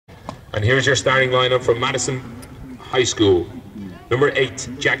And here's your starting lineup from Madison High School. Number 8,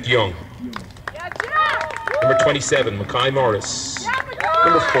 Jack Young. Number 27, Mackay Morris.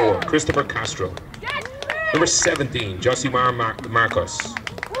 Number 4, Christopher Castro. Number 17, Josimar Marcos.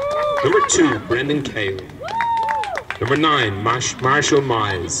 Number 2, Brendan Cale. Number 9, Marshall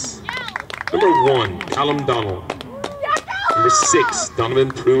Miles. Number 1, Callum Donnell. Number 6, Donovan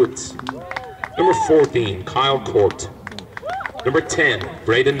Pruitt. Number 14, Kyle Court. Number 10,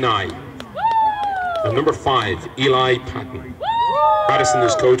 Braden Nye. And number 5, Eli Patton. Madison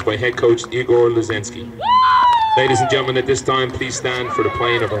is coached by head coach Igor Luzensky. Ladies and gentlemen, at this time, please stand for the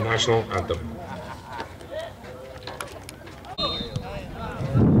playing of our national anthem.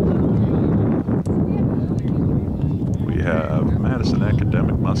 We have Madison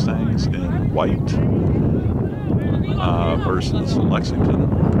Academic Mustangs in white versus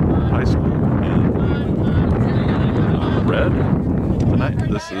Lexington High School in red tonight.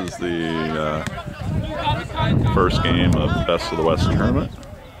 This is the first game of Best of the West tournament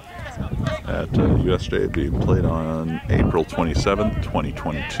at USJ, being played on April 27th,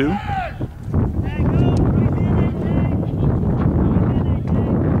 2022.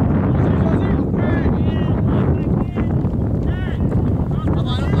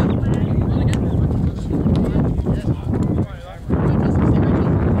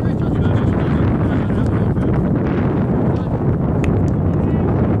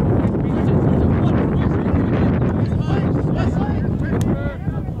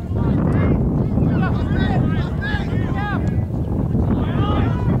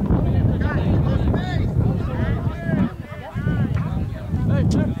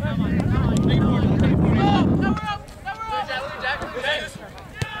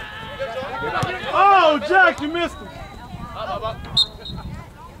 Oh, Jack, you missed him.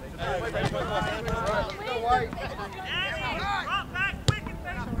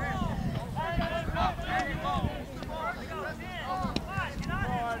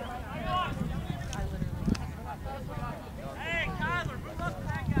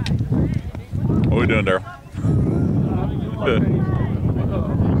 What are we doing, Daryl? Good.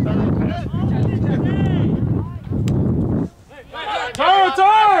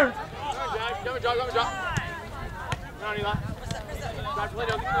 Turn!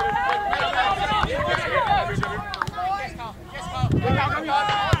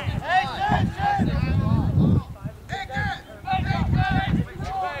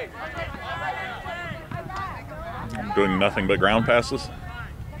 Doing nothing but ground passes?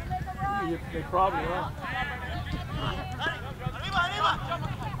 They probably are.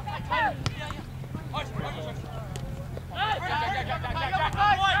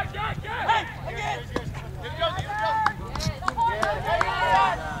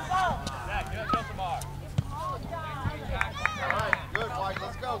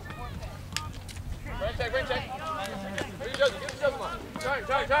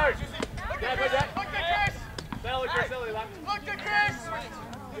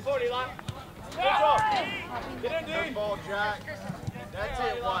 Good ball, Jack. That's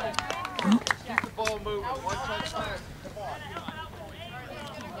it, White. Keep the ball moving. One touch pass. Come on.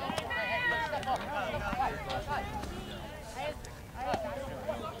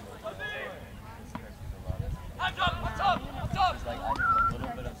 It's like I know a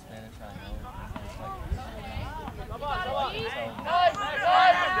little bit of Spanish, I know.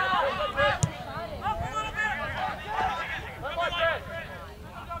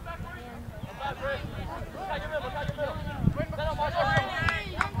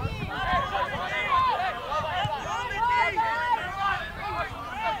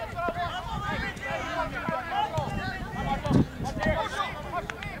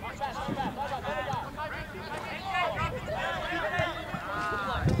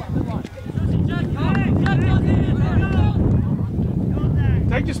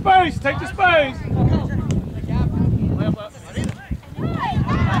 Take your space, take your space.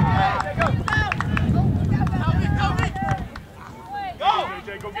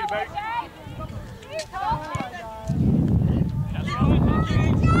 Go get it back.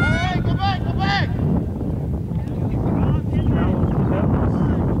 Hey, go back, go back.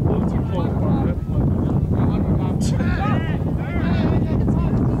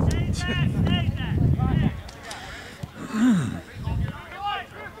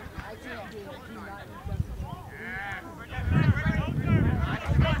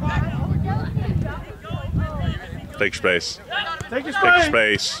 Take space. Take your Take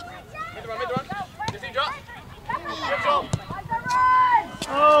space. space.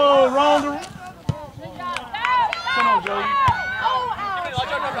 Oh, wrong. Come on, Joey.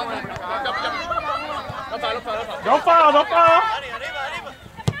 Don't foul, don't foul.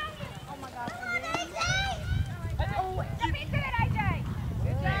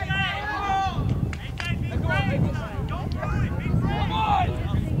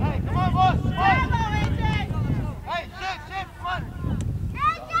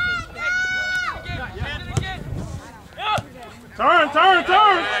 Turn, turn,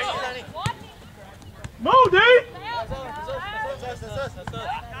 turn. Move, D.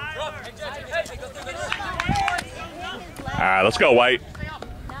 All right, let's go, White.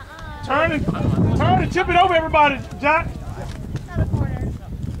 Turn and chip it over everybody, Jack.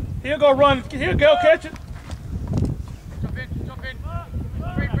 He'll go run. He'll go catch it. Jump in.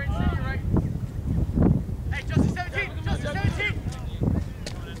 Great, city, right? Hey, Justin 17.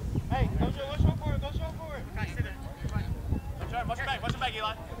 Hey, go show for it. Okay, sit there. Watch your back,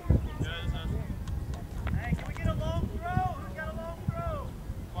 Eli. Hey, can we get a long throw? Who's got a long throw?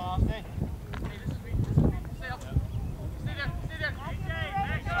 Come on, stay. Hey, this is me. Stay up. Stay there. AJ,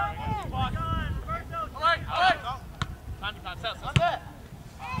 back up. All right. Time. Set. On that.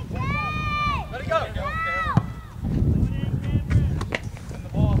 Let it go. Send the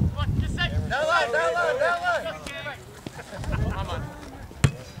ball. Come on, just say. Down line. Come on.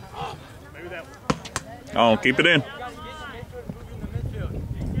 Maybe that one. Oh, keep it in.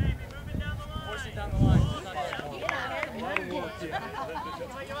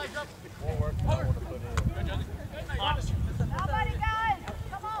 Nobody, guys.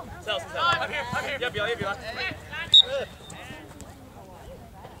 Come on. I'm here. Yep, Eli. Go.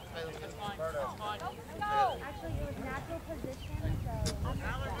 Actually, it was natural position, so.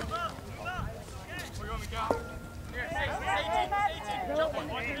 Move up. We're going to go. Here, 18. Jump on.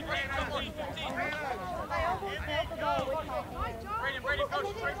 Jump on. 15. I almost failed the ball with my Brady, coach.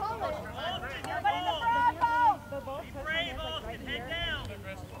 Nobody in the front, though. The ball Brave, Austin. Head down.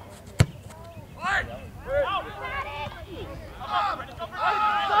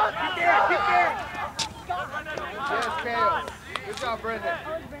 Keep there. Yes, Kale. Good job, Brendan.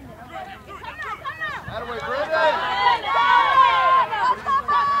 That way, Brendan.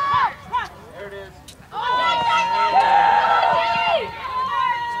 There it is.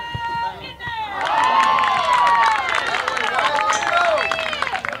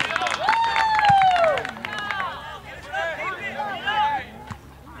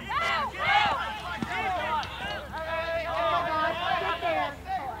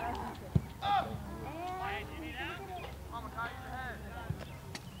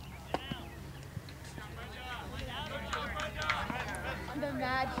 The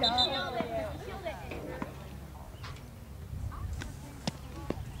mad jump.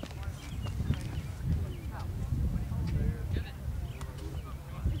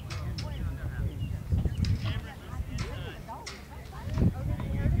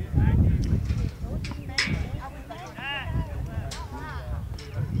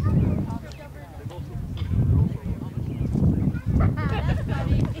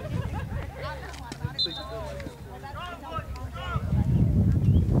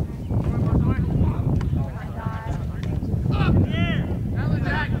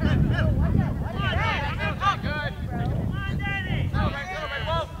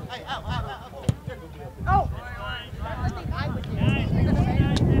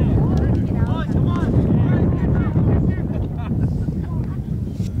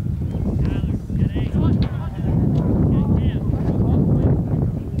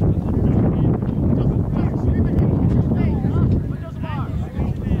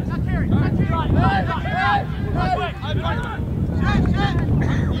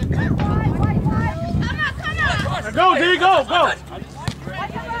 Go, D, go.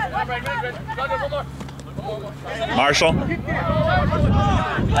 Marshall.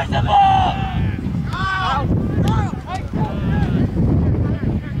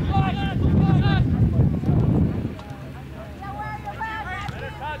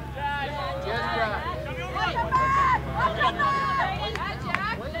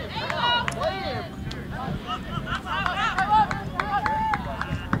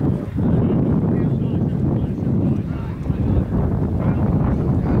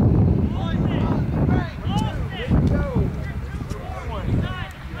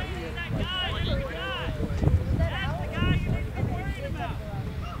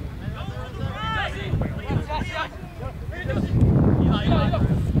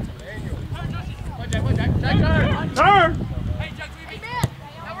 Turn.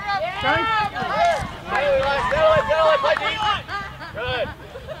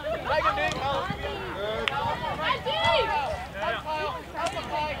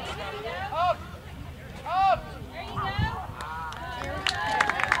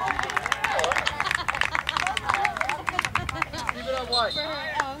 Keep it up, White.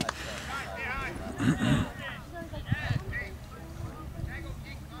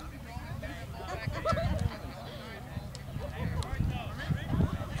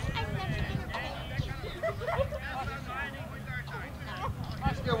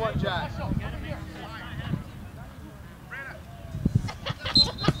 Let's get one, Jack.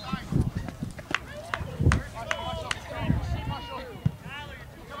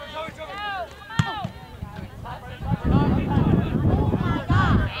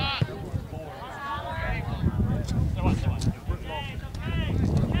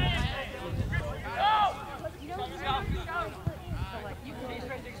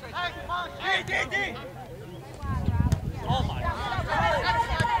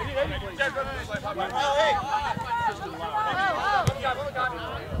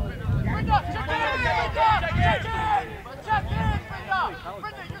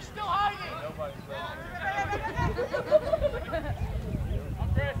 You're still hiding.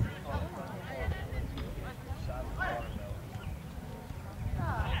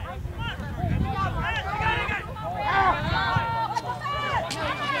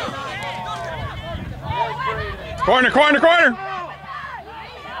 Corner, corner, corner!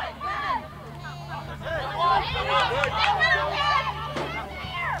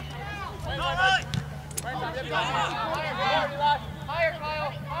 Higher,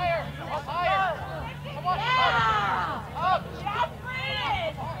 Kyle. Higher. Up higher. Come on. Up.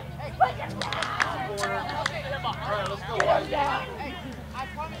 All right, let's go. Hey, I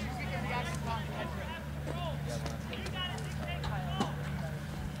promise you we can react to time.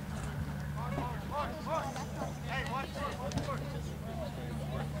 Hey, watch the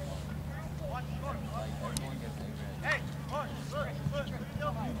Hey, look.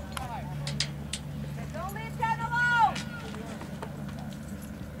 Don't leave Ken alone!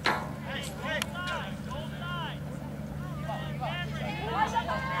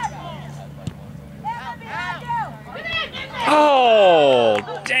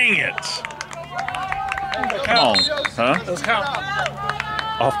 Oh, dang it! Come on, huh? Let's count.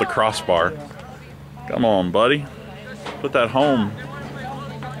 Off the crossbar. Come on, buddy. Put that home.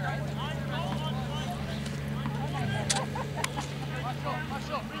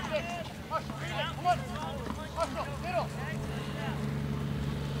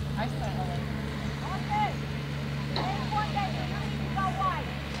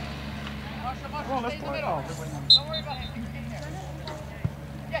 Come on, let's play. Oh, Don't worry about him. He's in here.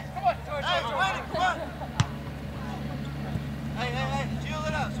 Yes, come on. Hey, come on. Hey, shield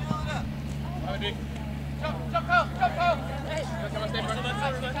it up, Jump, Kyle. Hey.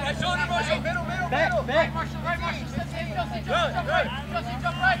 Middle. Back. Right, Marshall, Stay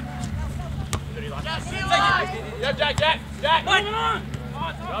jump right. Yeah, seal it. Yeah, Jack. Moving on.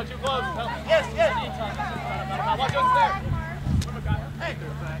 Not too close. Yes. Watch us there. Hey.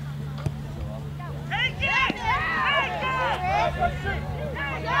 Take it!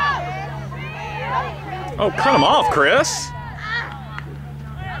 Oh, cut him off, Chris.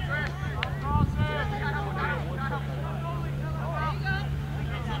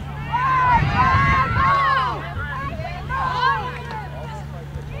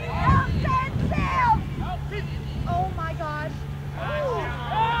 Oh my gosh.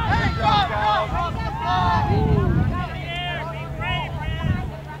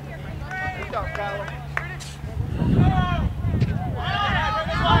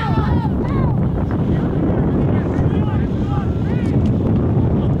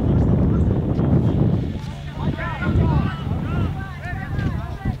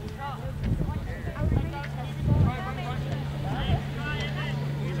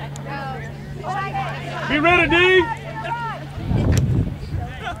 Be ready, D.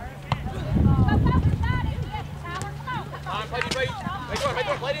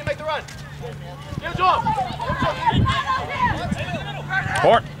 Make the run. Good job.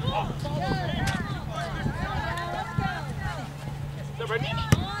 Court.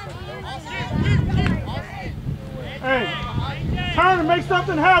 Hey, turn and make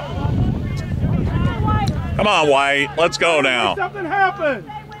something happen. Come on, White. Let's go now. Make something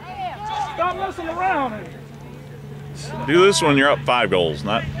happen. Stop messing around. Do this when you're up 5 goals,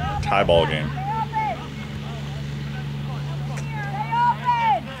 not tie ball game.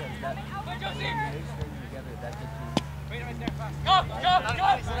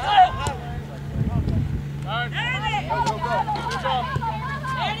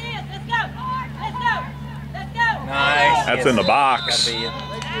 Nice. That's in the box. Gotta be it.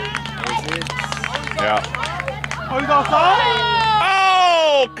 Yeah. Oh, he's offside?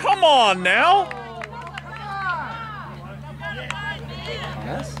 Oh, come on now.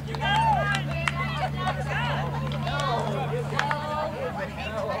 Yes.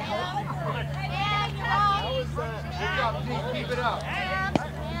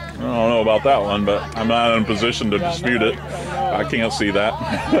 I don't know about that one, but I'm not in a position to dispute it. I can't see that.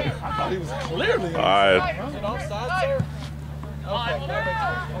 I thought he was clearly All right.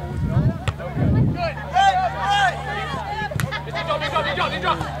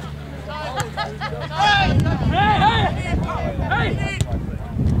 Hey!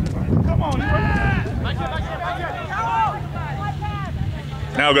 Come on,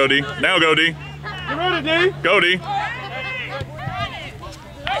 Now go, D. Now go, D. you ready, D? Go, D.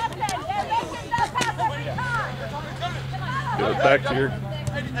 Get it back to your...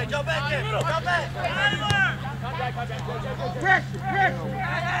 Hey, jump back in. Jump back. Pressure.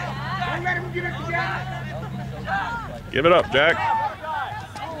 Give it up, Jack.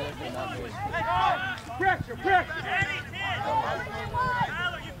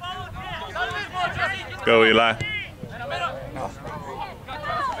 Go, Eli. Get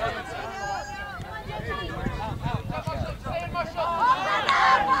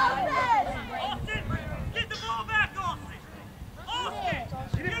the ball back, Austin! Austin!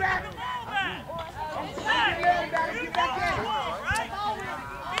 Get the ball back! Get back in! Right?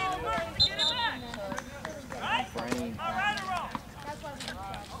 Be the person to get it back! Right? All right or wrong?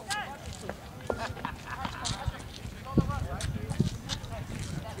 Okay.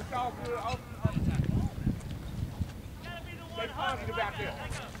 It's all good. Stay positive out there.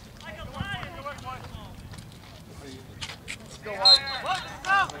 Like a lion. Let's go, White. Let's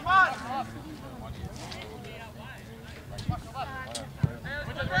go! Come on!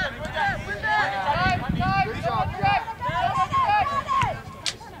 Good job, Jack.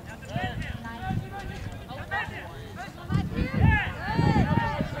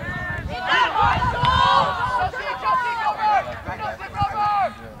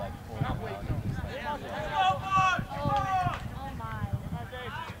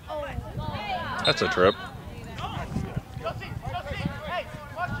 That's a trip.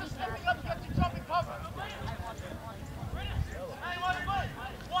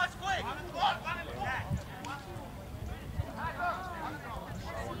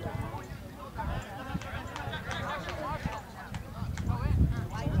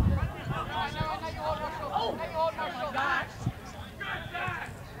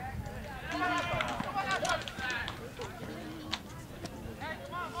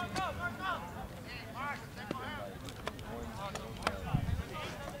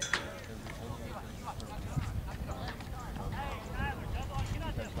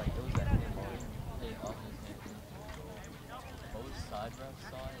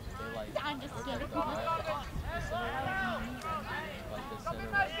 I'm just scared.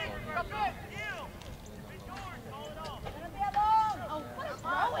 Oh, what is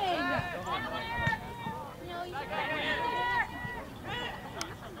throwing? No, you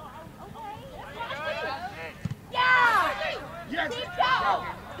yeah! Yes. Keep going!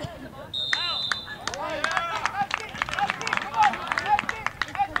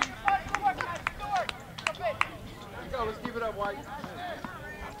 Go, let's keep it up, White.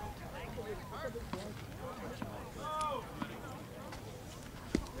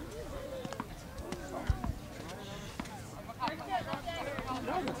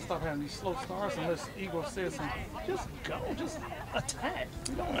 Y'all got to stop having these slow starts unless Igor says something. Just go, just attack.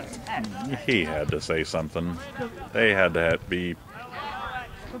 We don't attack. He had to say something. They had to be.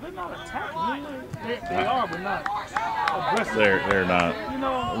 But they're not attacking. They are, but not aggressive. They're not. You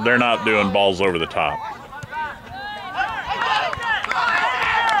know, They're not doing balls over the top.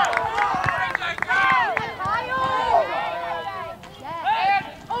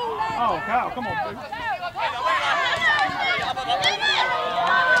 oh, Kyle, come on, baby.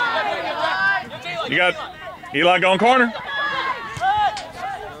 You got Eli going corner.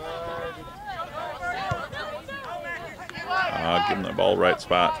 Give him the ball right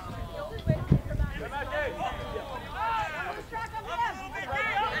spot.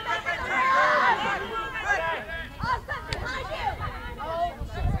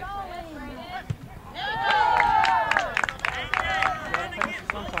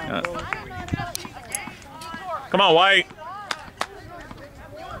 Come on, White.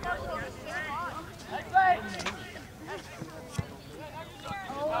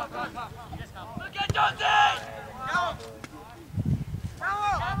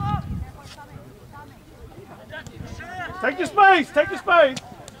 Take your space, take your space.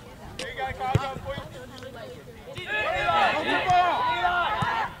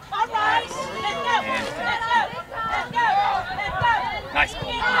 Nice.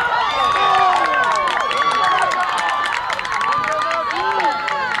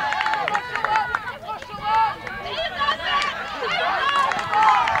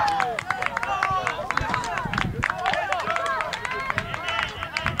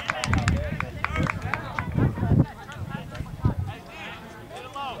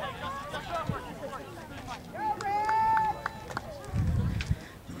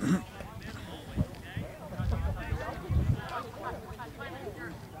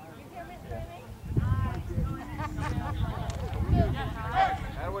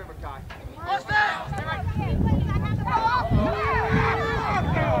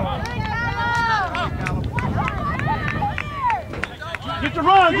 Get to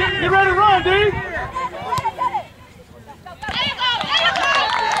run, get ready to run, D.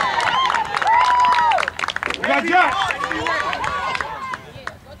 We got Jack.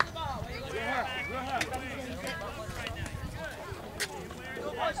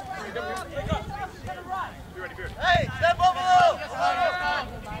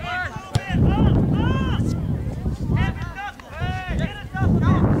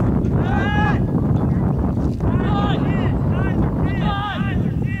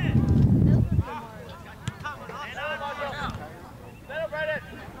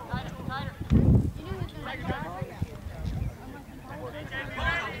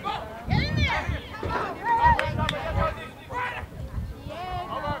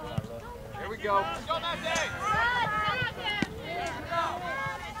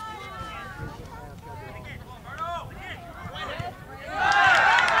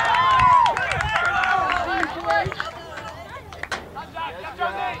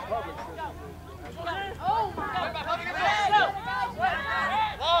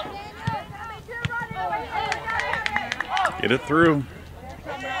 Get it through.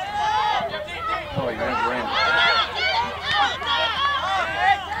 Oh, you ran.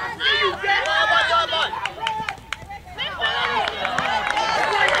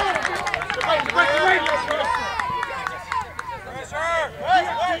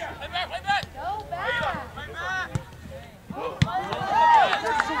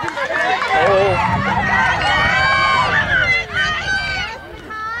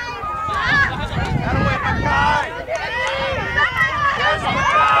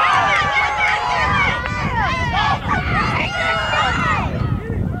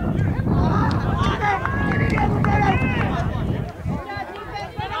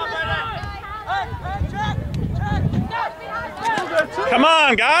 Come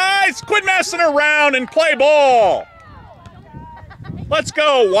on, guys! Quit messing around and play ball! Let's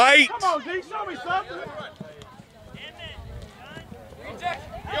go, White! Come on, D, show me something.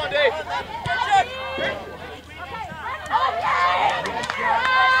 Come on, Dave.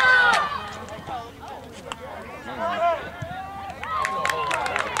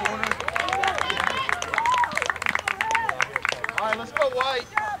 All right, let's go, White.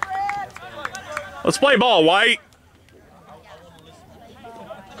 Let's play ball, White!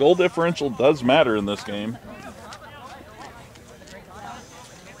 Goal differential does matter in this game.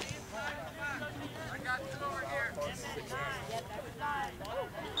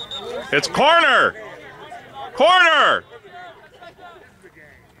 It's corner! Corner!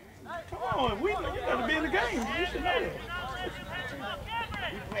 Come on, you got to be in the game. You should know that.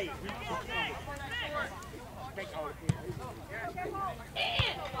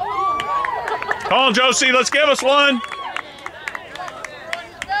 Come on, Josie, let's give us one.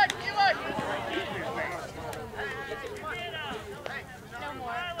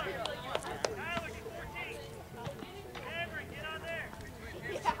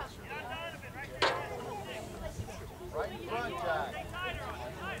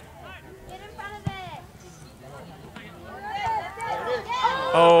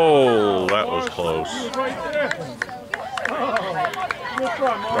 Oh, that was close.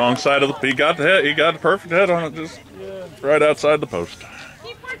 Wrong side of the. He got the head. He got the perfect head on it, just right outside the post.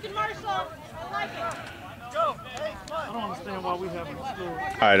 Keep working, Marshall. I like it. I don't understand why we haven't scored.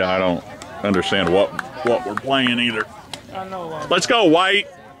 I don't understand what we're playing either. I know. Let's go, White.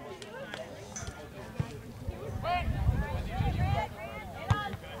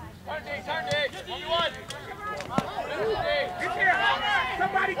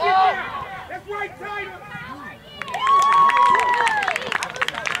 Somebody get down. That's right, Tyler.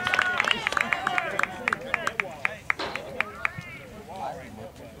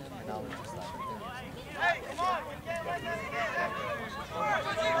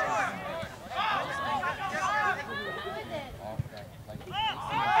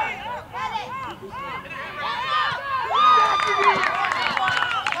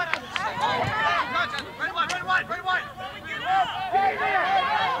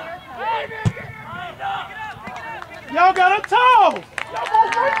 Y'all got a toe! Y'all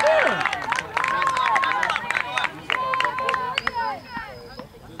both right there!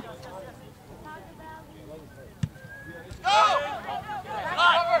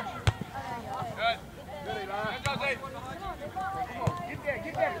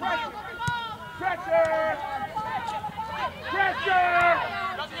 Get that pressure! Pressure! Pressure!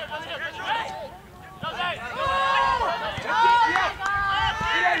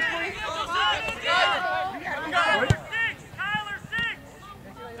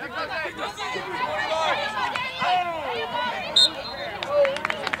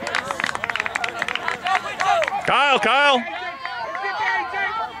 Kyle.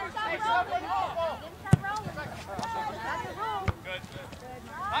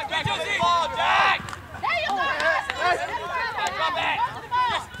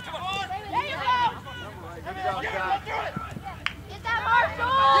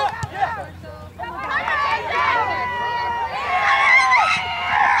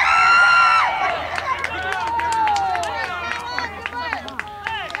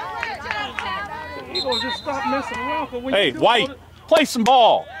 Just stop messing around. When Hey, White, play some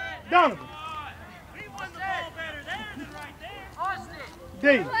ball. Donovan.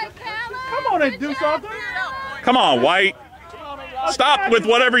 D. Come on and do something. Come on, White. Stop with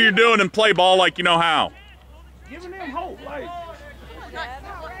whatever you're doing and play ball like you know how. Giving them hope. Like.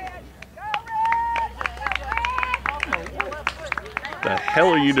 The hell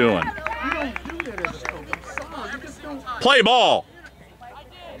are you doing? You don't do that as a coach. I'm sorry. You just don't. Play ball.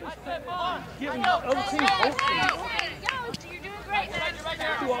 Giving the other team hope. You're doing great,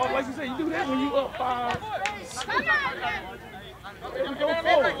 man. Like you said, you do that when you up 5. There we go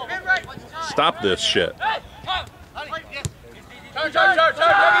forward. Stop this shit.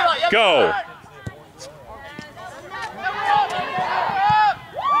 Go.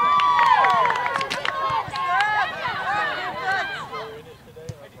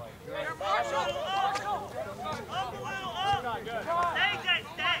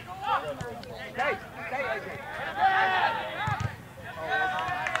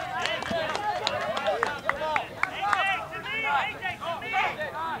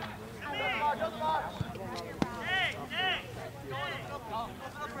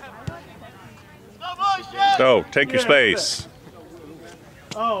 Go, take your space.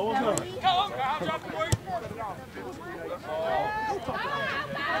 Oh, what's up?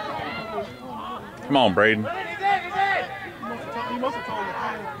 Come on, Braden. You must have told the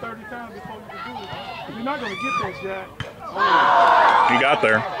fan 30 times before you could do it. You're not going to get this, Jack. He got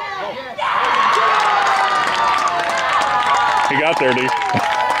there. He got there, dude.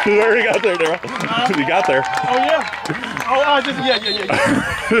 He got there, Daryl. He got there. Oh, yeah. Oh, I just, yeah.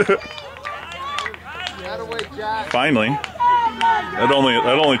 Finally.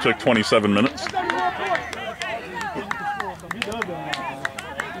 That only took 27 minutes.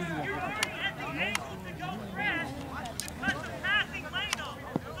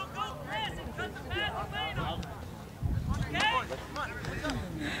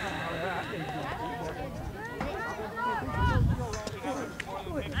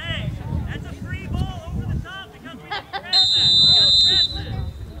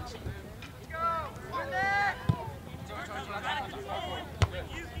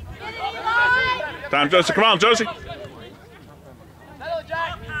 Time, Josie. Come on, Josie.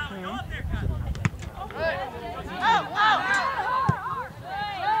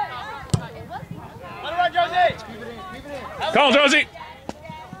 Come on, Josie.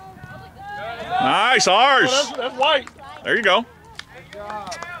 Nice, ours. Oh, that's white. There you go. Good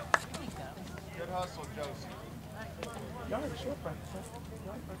job. Good hustle, Josie. Y'all have a short practice, huh?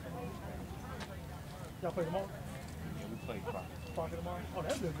 Y'all play tomorrow? We played Friday. Friday tomorrow? Oh,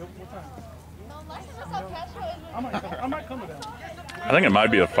 that'd be a good one. What time? I might come to that. I think it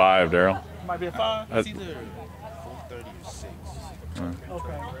might be a 5, Daryl. Might be a 5? It's either 4:30 or 6.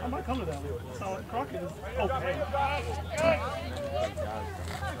 Okay. I might come to that one. So Crockett is okay.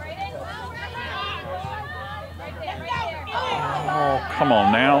 Oh, come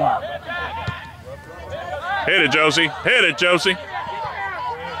on now. Hit it, Josie. Hit it, Josie.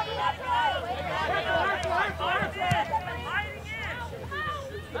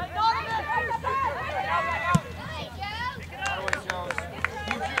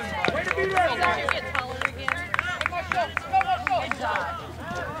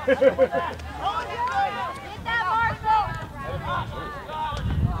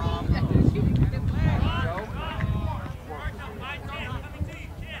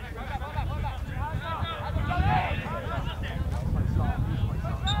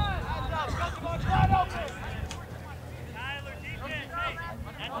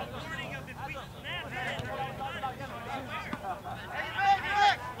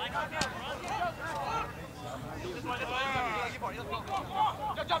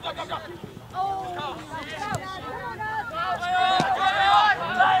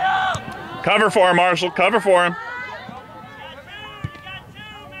 Cover for him, Marshall. Cover for him.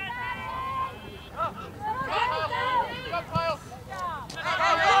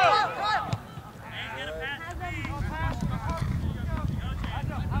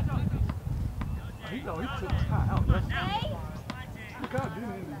 He took his tie out. Look how he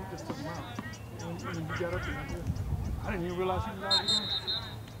just took him out. And he got up there. I didn't even realize he was out of the game.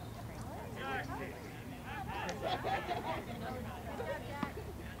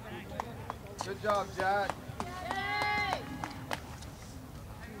 Good job, Jack.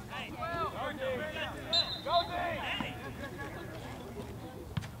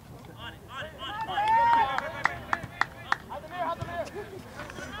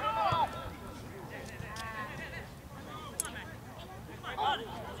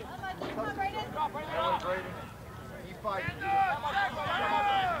 Keep fighting.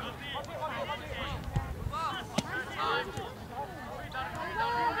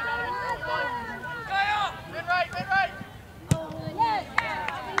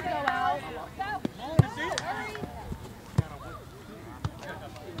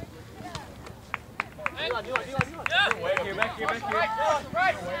 Back here.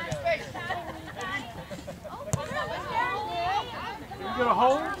 Right. Space. You get a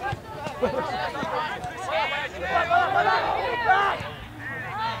hold?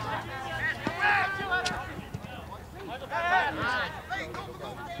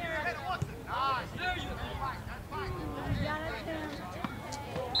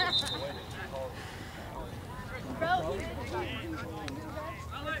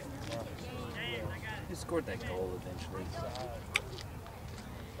 scored that goal eventually.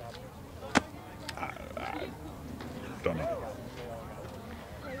 I don't know.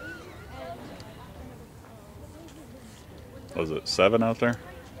 Was it 7 out there?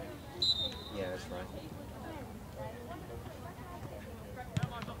 Yeah, that's right.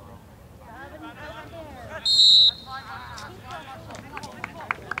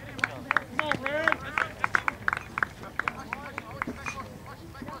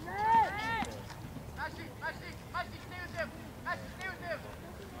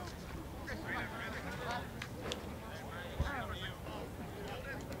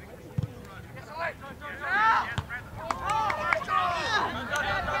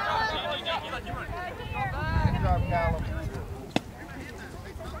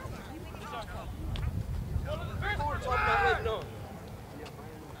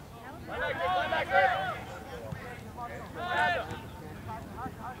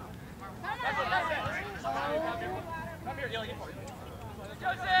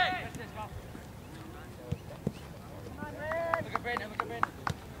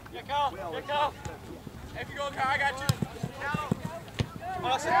 If you go, I got you.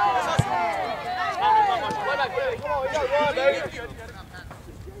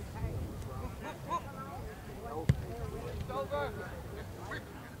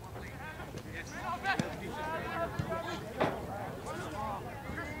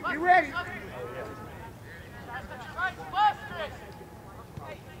 You ready?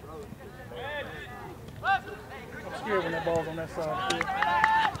 I'm scared when that ball's on that side.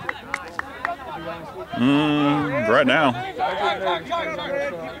 Right now.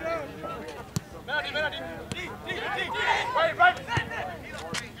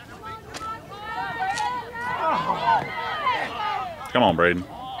 Come on, Braden.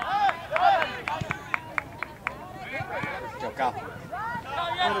 Go, Kyle.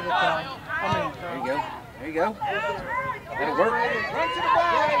 There you go. There you go. That'll work. Run to the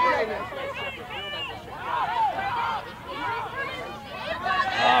ball. Brady,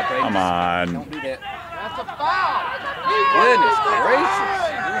 Come on. Don't do that. That's a foul. Goodness gracious.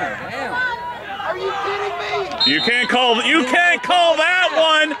 Down. Are you kidding me? You can't call that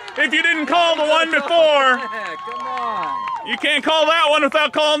one if you didn't call the one before. Yeah, come on. You can't call that one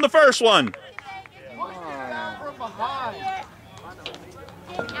without calling the first one. From behind.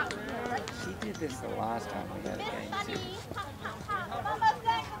 She did this the last time we had a game, too.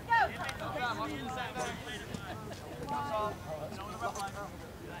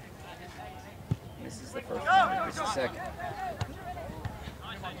 This is the first one. This is the second.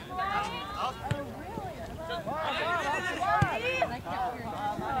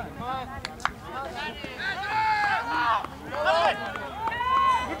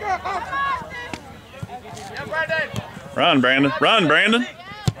 Run, Brandon. Run, Brandon.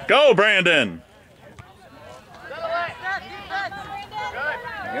 Go, Brandon.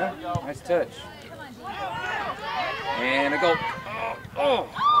 There you go. Nice touch. And a goal. Oh.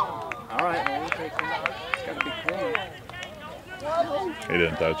 All right. Well, we'll take it. It's got to be clean. He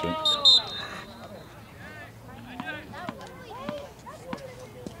didn't touch it.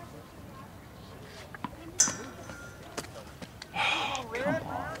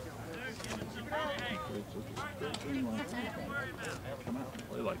 Come out and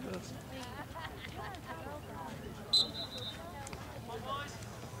play like this.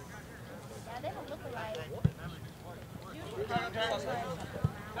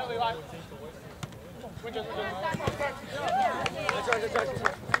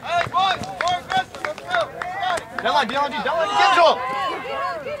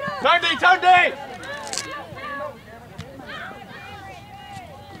 Turn D!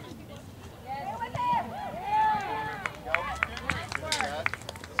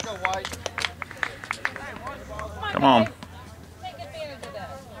 Come on.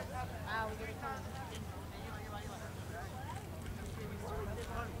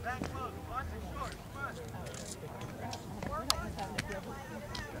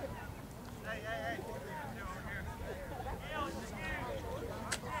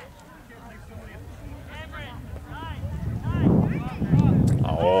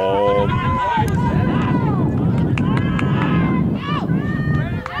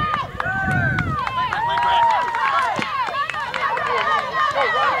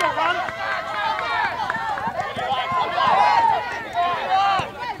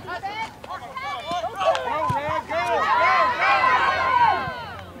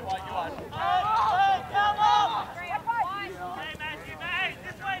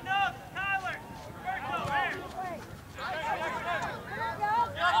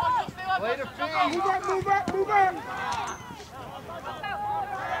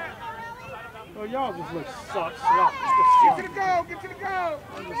 Oh, y'all just look slop. Get to the goal, get to the goal.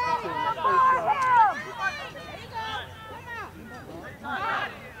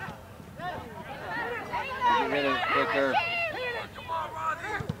 Get rid of it quicker.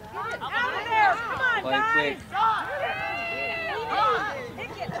 Play quick.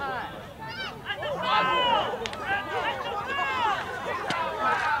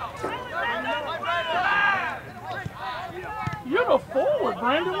 You're the forward,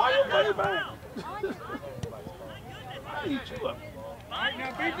 Brandon. Why you play back? I eat you up.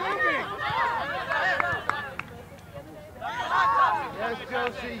 Now be moving. Yes,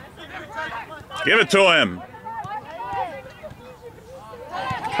 Josie. Give it to him.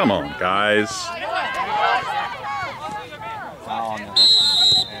 Come on, guys. Oh, no, that's gonna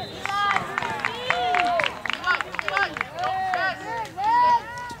be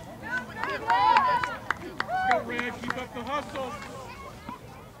Go, Red. Keep up the hustle.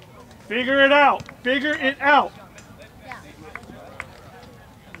 Figure it out. Figure it out.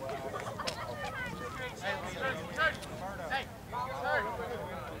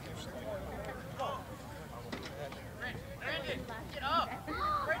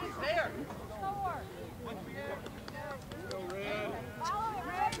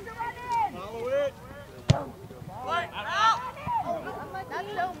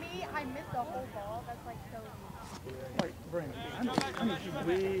 That's so me. I missed the whole ball. That's like so me. Wait, Brandon. I need you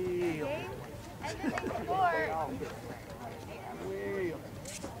way up. And then they scored. Way up.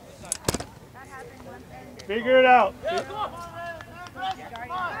 That happened once. And Figure it out.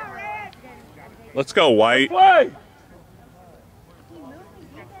 Let's go, White. Play.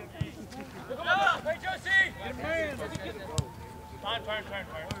 Hey, Josie! Turn.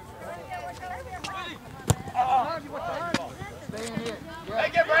 Stay in here. Hey,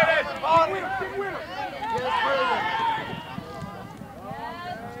 get Brandon! Get with him.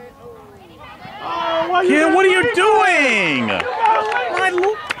 Oh, why you Yeah, what are you got doing? Get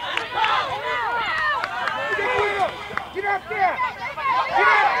up there! Get up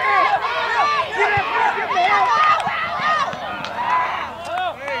there! Get up there! Get the hell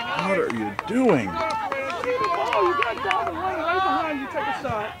What are you doing? See the ball, you got down the lane right behind you, take a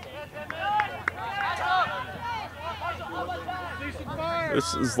shot. Decent fire.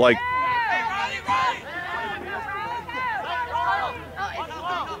 This is like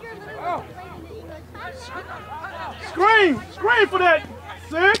Screen! Screen for that!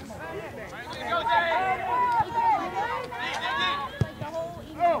 6!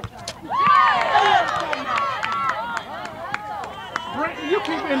 You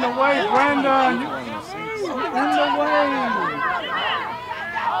keep in the way, Brandon. You're in the way.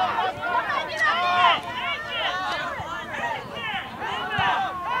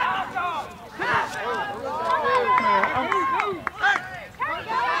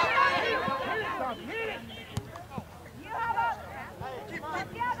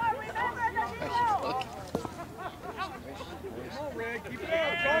 Keep it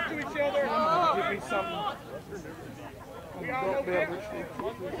up. Talk to each other. Give me something. We all know beverage.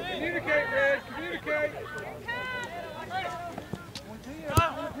 Communicate, Red. Communicate.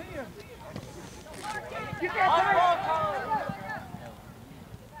 Get that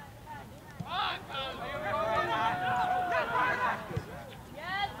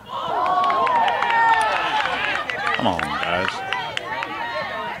come on, guys.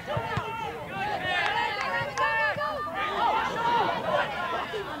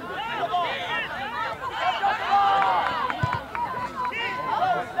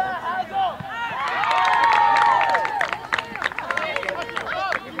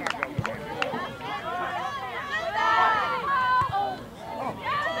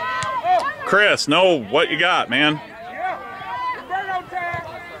 Chris, know what you got, man.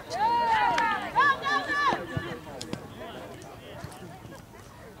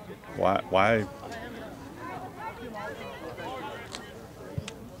 Why?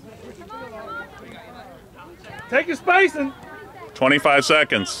 Take your spacing. 25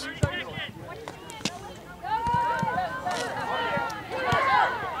 seconds.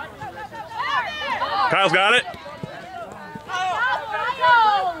 Kyle's got it.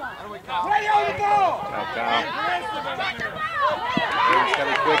 Play on the ball.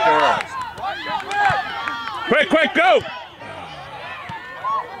 Quick, go!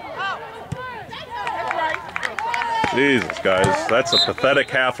 Jesus, guys, that's a pathetic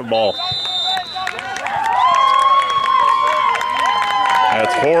half a ball.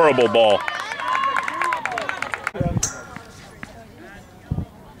 That's horrible ball.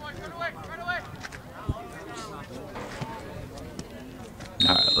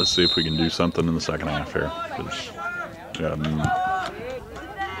 All right, let's see if we can do something in the second half here.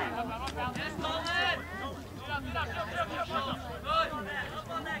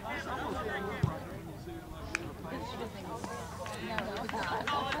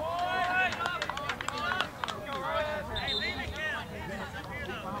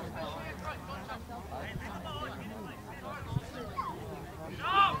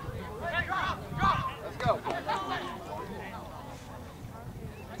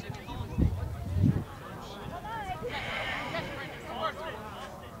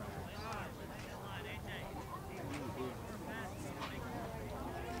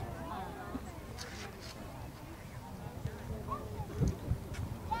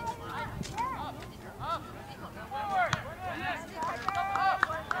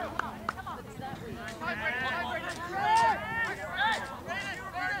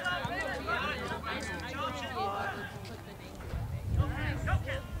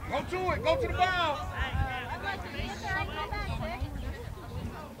 Go to the ball.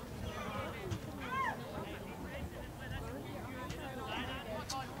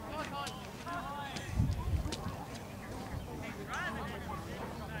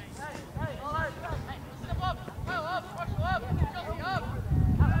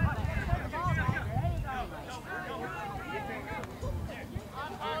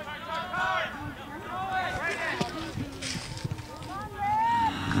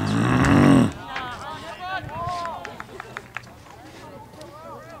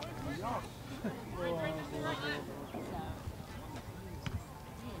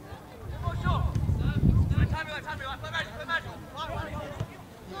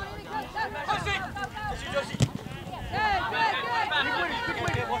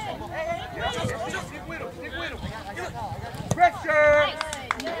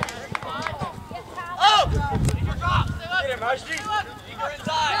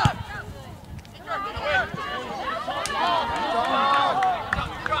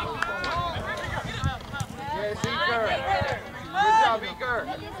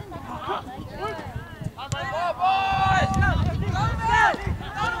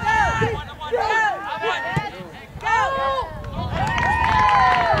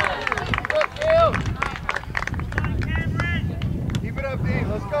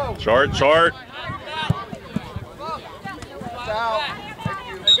 Short, short.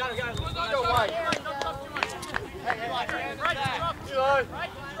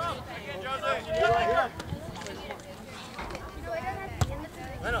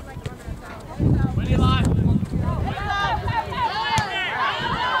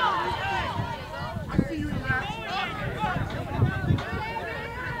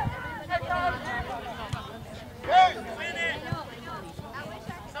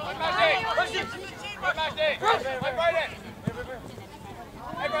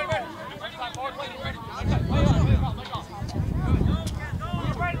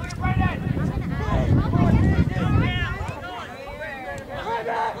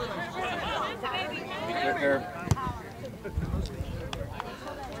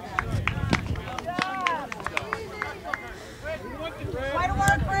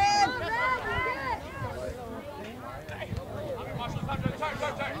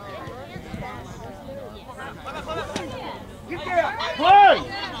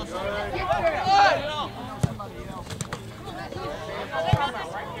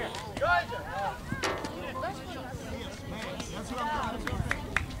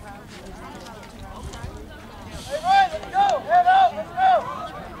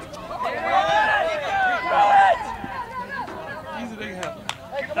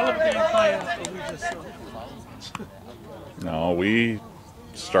 No, we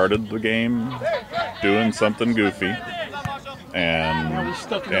started the game doing something goofy,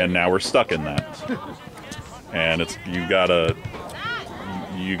 and now we're stuck in that. And it's you gotta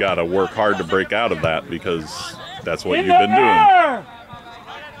work hard to break out of that, because that's what you've been doing.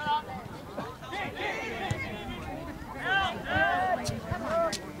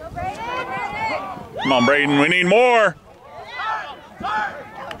 Come on, Braden, we need more.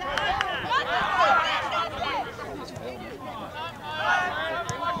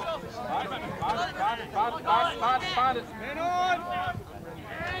 Man on!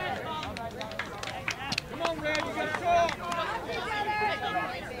 Come on, Red, you gotta talk!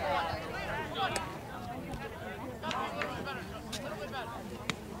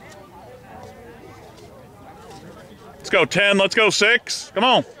 Let's go 10, let's go 6. Come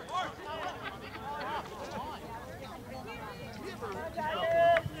on.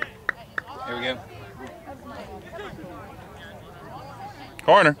 Here we go.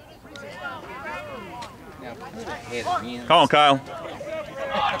 Corner. Come on, Kyle.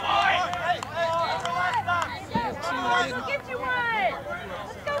 Get you one!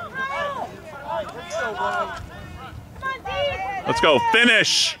 Let's go,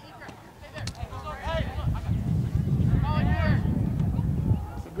 finish.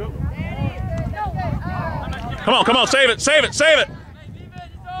 Come on, save it, save it, save it.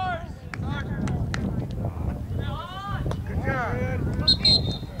 Good job.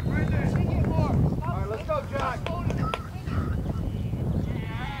 All right, let's go, Jack.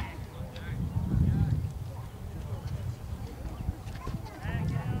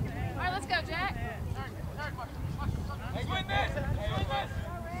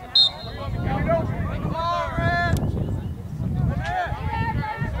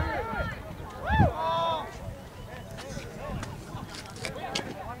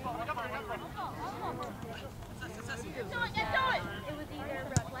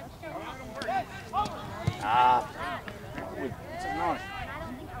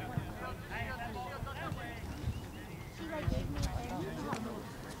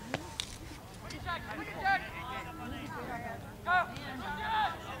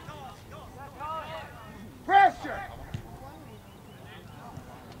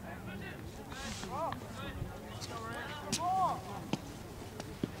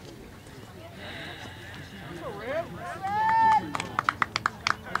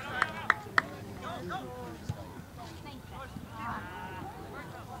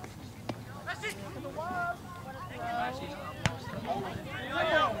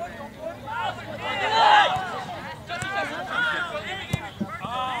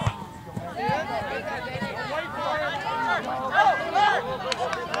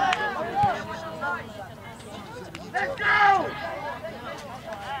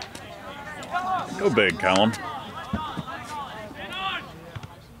 Go big, Callum.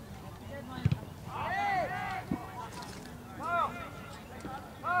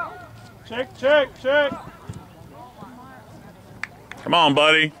 Check, check, check. Come on,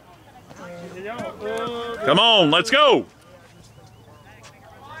 buddy. Come on, let's go.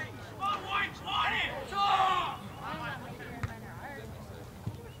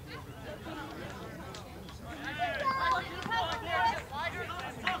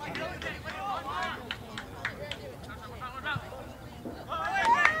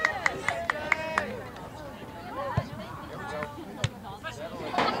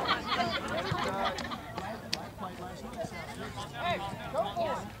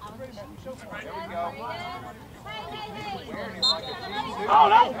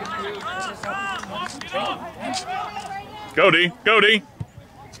 Go D, go D.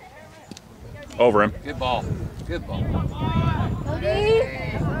 Over him. Good ball. Good ball.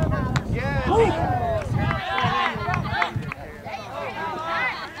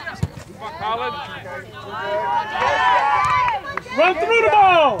 Run through the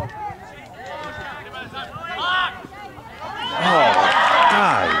ball. Oh,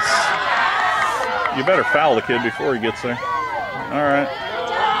 guys. You better foul the kid before he gets there. All right.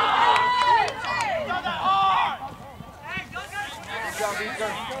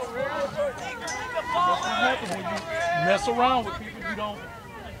 Mess around with people you don't.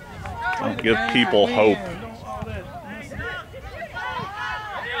 Don't give people hope.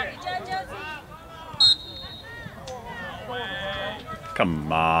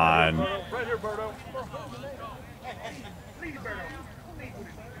 Come on.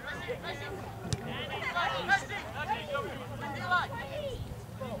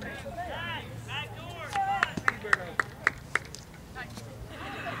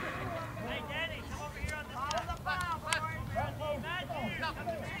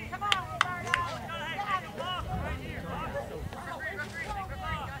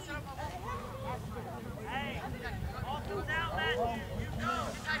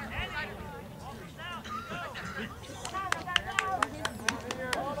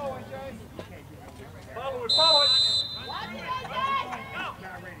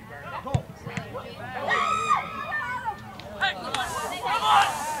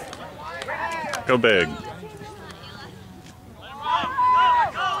 Go big.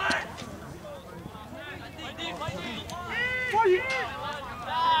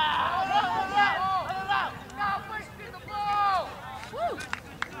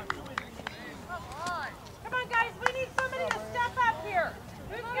 Come on, guys, we need somebody to step up here.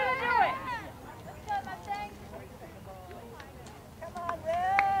 Who's going to do it? Let's go, Mustang. Come on,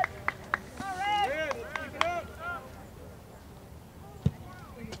 Red. Come on, Red. Red, let's keep it up.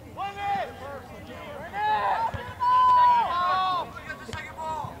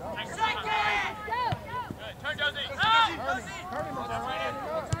 Turn, Josie. Turn him around.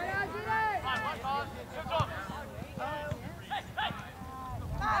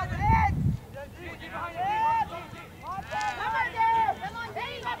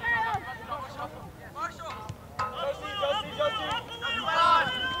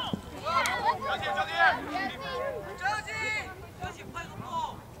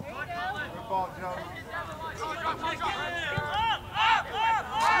 Good ball, Joe.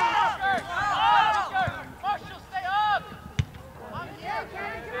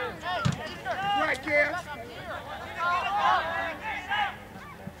 Right, Cam.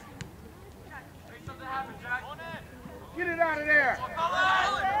 Get it out of there.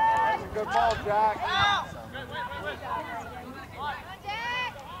 That's a good ball, Jack.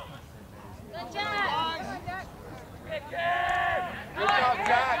 Good job. Good job,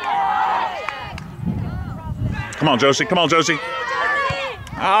 Jack. Come on, Josie. Come on, Josie.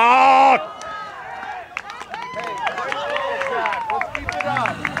 Ah! Let's keep it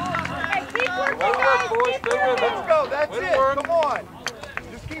up. Hey, keep working, Good work, guys. boys. Keep Good work. working. Let's go. That's it. Come on.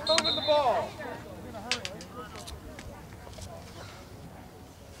 Just keep moving the ball.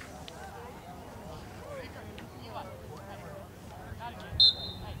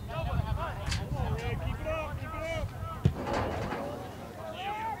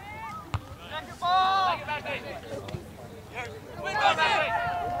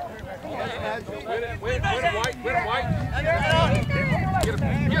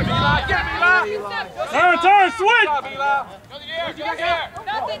 Turn, switch!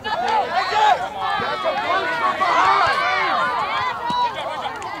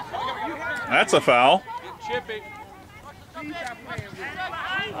 That's a foul.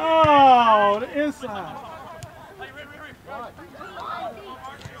 Oh, the inside.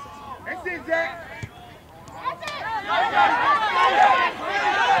 That's it, Jack.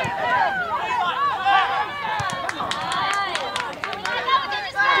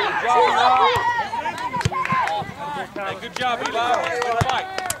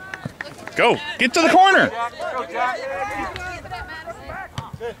 Go. Get to the corner. Go, Jack.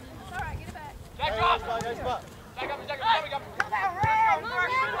 Jack up.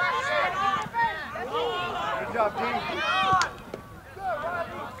 Good job, team.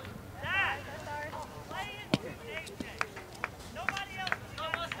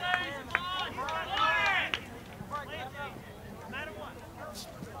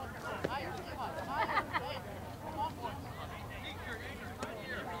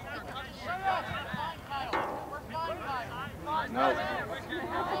 No.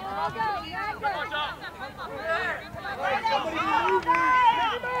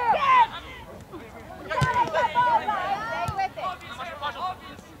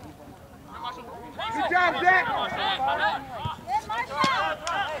 Good job, Jack. Go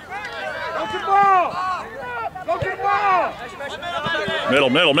to the ball. Go to the ball.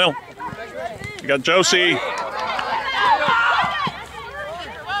 Middle. You got Josie.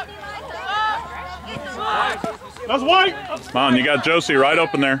 That's white. Come on, you got Josie right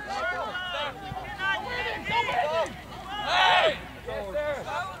open there.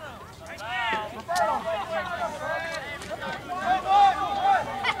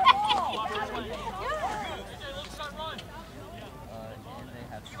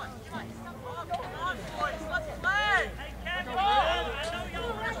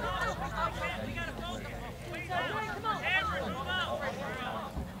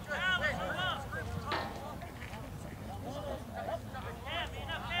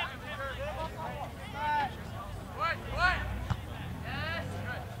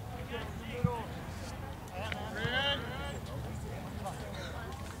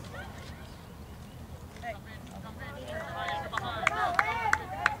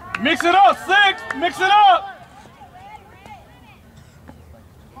 Mix it up, 6. Mix it up.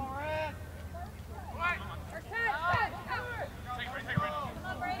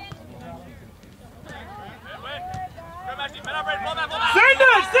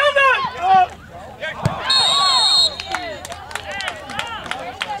 Send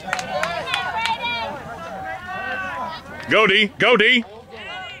it. Go D.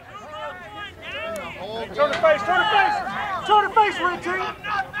 Turn the face, red team.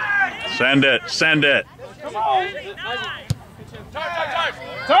 Send it. Come on.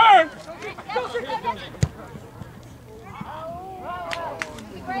 Turn.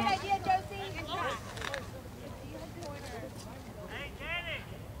 Great idea, Josie. Hey, Kenny,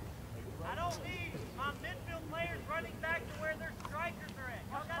 I don't need my midfield players running back to where their strikers are at.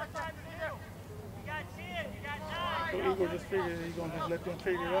 Y'all got time to do. You got 10, you got 9. So Eagle just figured he's going to just let them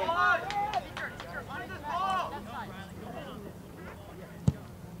figure it out. Under this ball.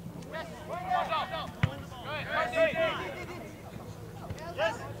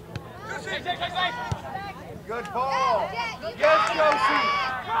 Good ball. Yes, Josie.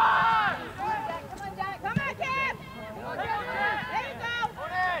 Come on, Jack. Come on, Cam. There you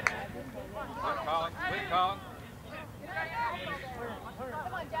go.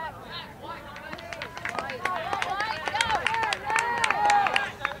 Come on, Jack.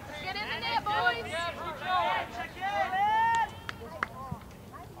 Get in the net, boys.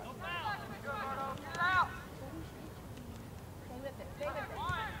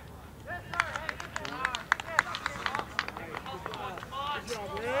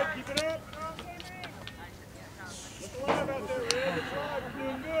 Keep it up. Look alive out there, Red. That's right. You're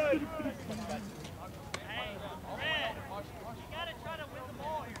doing good. Hey, Red, you got to try to win the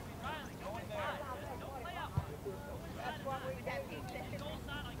ball here. Riley, go inside. Don't play out. That's what we got to keep this. Go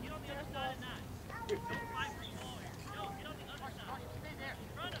inside, like, get on the other side of 9. Don't fight for the ball here. No, get on the other side. Stay there.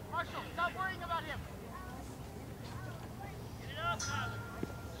 Run it. Marshall, stop worrying about him. Get it up, Tyler.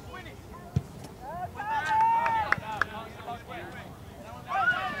 Win it.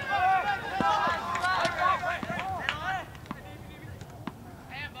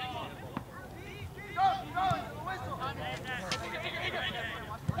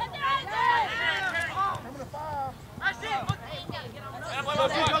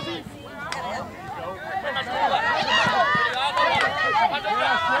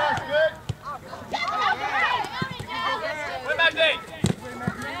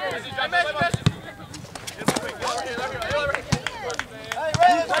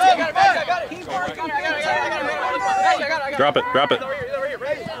 Drop it.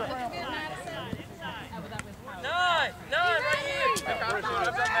 Nine right here.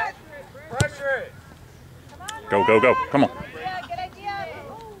 Pressure it. Go. Come on. Good idea.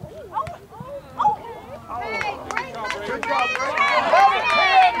 Hey, great. Good job,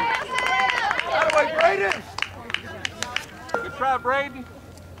 Braden. Good try, Braden.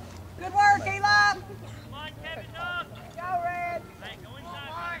 Good work, Caleb. Come on, Kevin, Doug. Go, Red.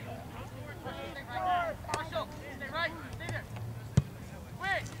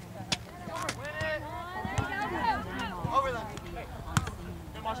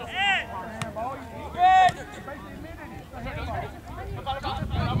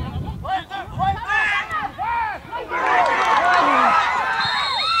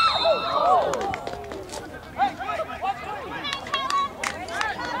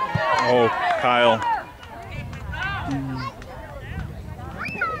 Kyle.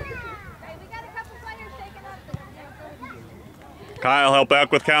 Kyle, help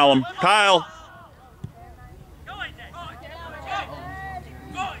back with Callum. Kyle.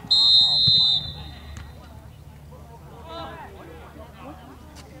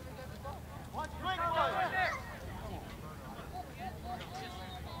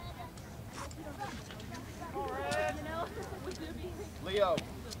 Leo.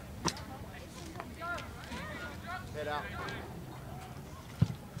 Head out.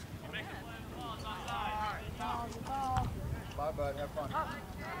 Bye, bud. Have fun.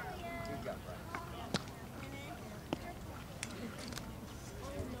 Good job, bud.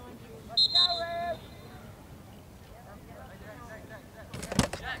 Let's go, Red.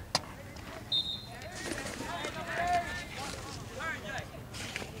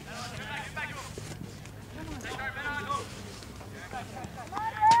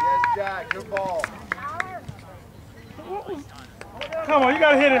 Yes, Jack. Good ball. Come on, you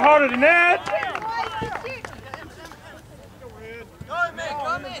gotta hit it harder than that. Go, man.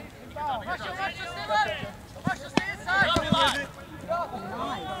 Come in. Pressure, stay left. Pressure, stay inside.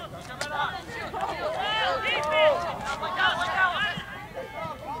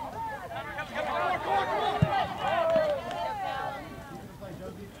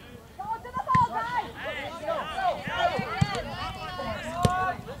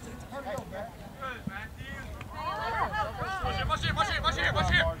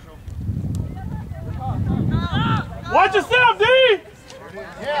 Watch yourself, D!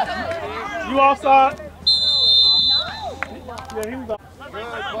 You offside? Yeah, he was off. Good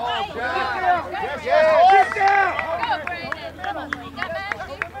ball, Jack. Yes, down.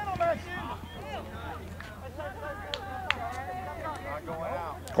 Not going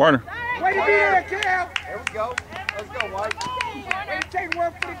out. Corner. Way to be there, Cal. There we go. Let's go, White. Way to take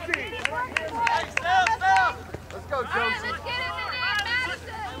one for the team. Let's go, Josie. Let's get him in there,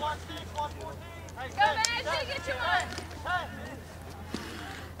 Madison. Go, Madison, get you one.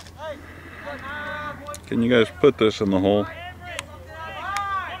 Can you guys put this in the hole?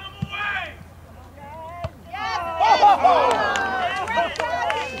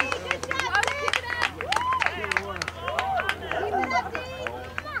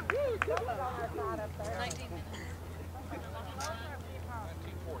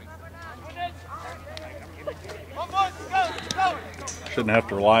 Shouldn't have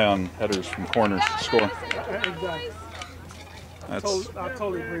to rely on headers from corners to score. Exactly. I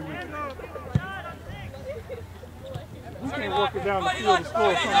totally agree with you. We can't work it down the field to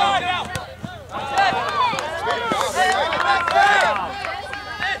score somehow.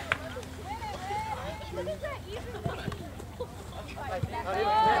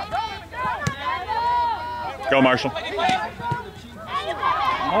 Go, Marshall.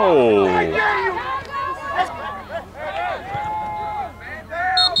 Oh.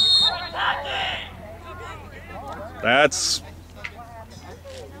 That's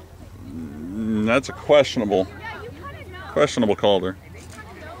a questionable call there.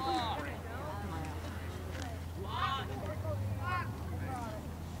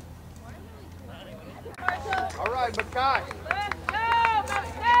 All right, Mackay.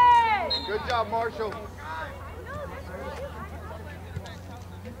 Good job, Marshall.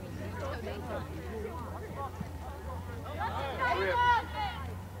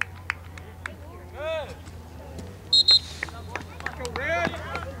 Go, Red.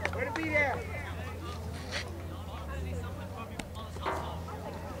 Way to be there.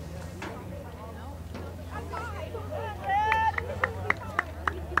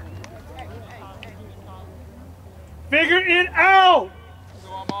 Figure it out! Go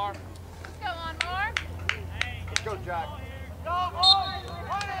on, Mar. Go on, Mar. Let's go, Jack. Go, boys.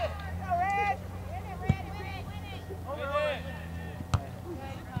 Win it. Go, Red. Win it, Red. Win it. Win it.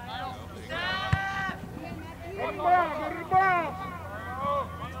 Go to the ball. Go to the ball.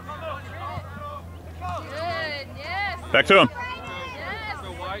 Good, yes. Back to him. Yes. Go,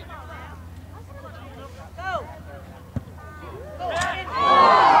 White. Go.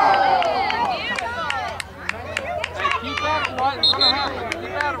 Keep at it, White. It's gonna happen.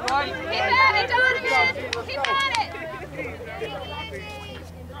 Keep at it, White. Keep at it, Donovan. Keep at it.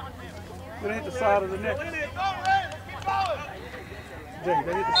 They hit the side of the net. Go, Red. Keep going. Jay,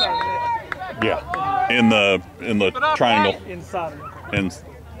 they hit the side of the net. Yeah. In the triangle. Inside of it. And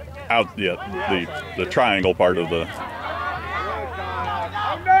out, yeah, the triangle part of the.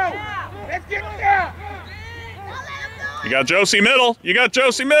 Oh, no. Let's get there. You got Josie middle. You got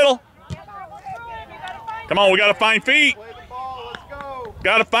Josie middle. Come on, we got to find feet. Play the ball. Let's go.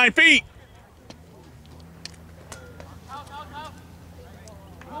 Got to find feet.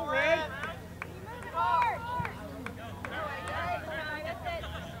 Go, Red.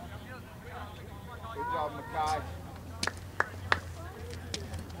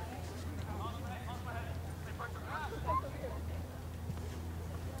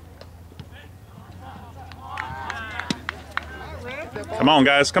 Come on,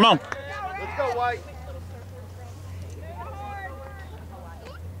 guys. Come on. Let's go, White.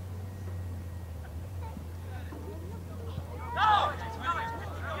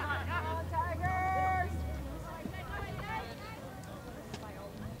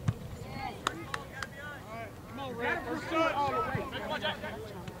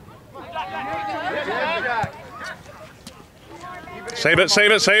 Save it,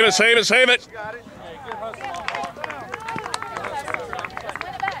 save it, save it, save it, save it.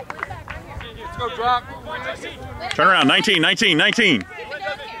 Let's go, drop. Turn around, 19, 19, 19.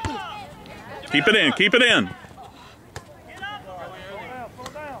 Keep it in, keep it in.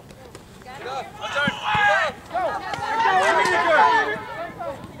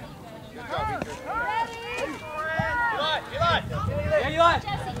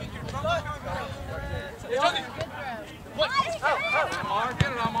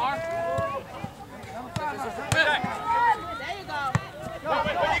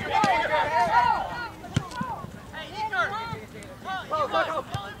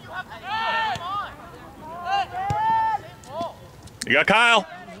 You got Kyle.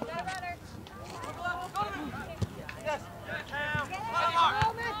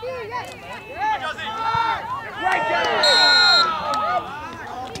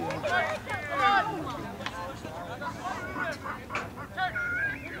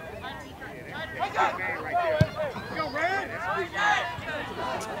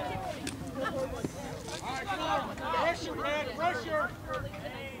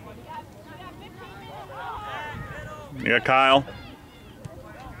 You got Kyle.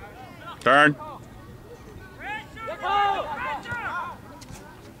 Turn.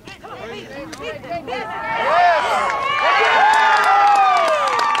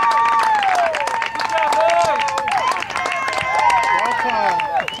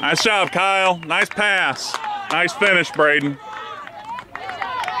 Nice job, Kyle. Nice pass. Nice finish, Braden.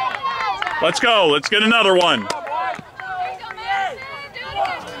 Let's go. Let's get another one.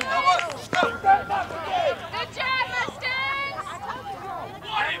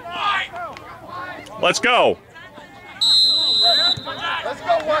 Let's go. Let's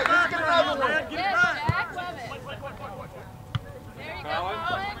go, White. Let's get another one. Yes,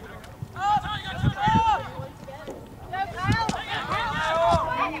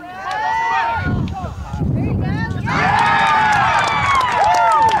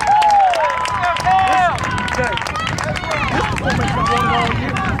 Jack. Love it.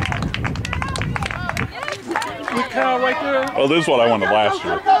 There you go, Colin. Right there. Oh, this is what I wanted last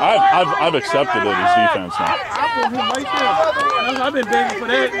year. I've accepted it as defense now. I want him right there. I've been begging for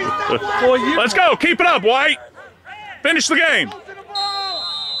that 4 years. Let's go. Keep it up, White. Finish the game. Let's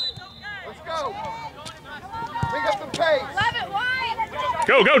go. Bring up the pace. Love it, White.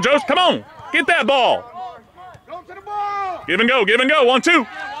 Go, go, Joe. Come on. Get that ball. Go to the ball. Give and go. Give and go. 1, 2.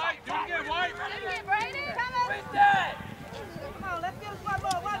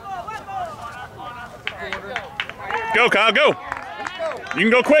 Go, Kyle, go. You can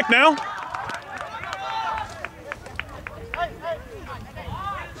go quick now.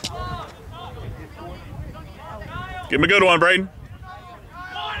 Give him a good one, Braden.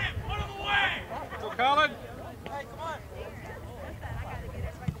 Go, Colin.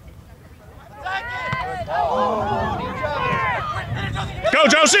 Go,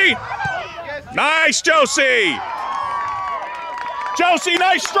 Josie. Nice, Josie. Josie,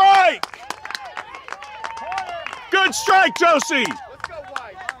 nice strike. Good strike, Josie. Let's go,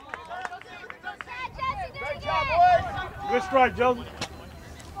 White. Great job, boys. Good strike, Josie.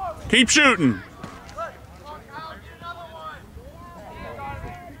 Keep shooting.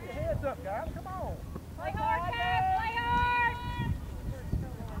 Heads up, guys. Come on. Play hard, Kev. Play hard.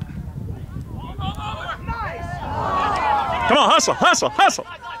 Nice. Come on, hustle, hustle, hustle.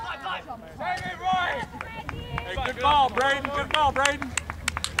 Hey, good ball, Braden. Good ball, Braden.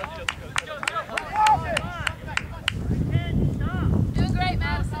 Doing great,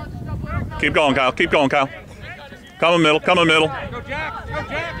 Madison. Keep going, Kyle. Keep going, Kyle. Come in middle. Come in middle. Go, Jack. Go,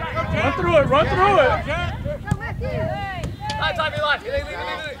 Jack. Go, Jack. Run through it. Run through it. Jack.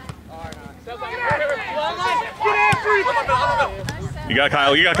 You got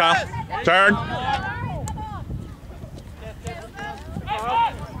Kyle. You got Kyle. Turn.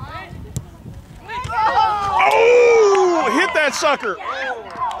 Oh! Hit that sucker.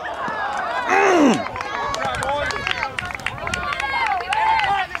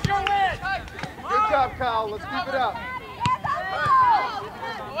 Good job, Kyle. Let's keep it up.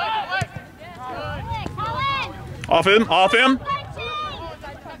 Off him. Off him.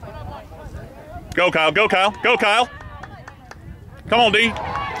 Go, Kyle. Go, Kyle. Go, Kyle. Come on, D. Get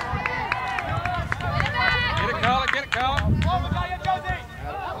it, Colin. Get it, Colin.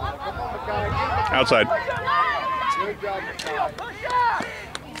 Outside.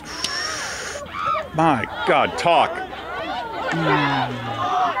 My God, talk.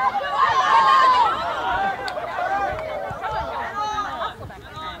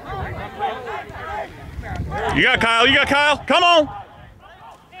 You got Kyle, you got Kyle. Come on.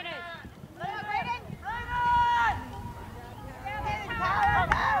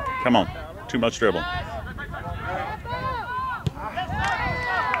 Come on. Too much dribble.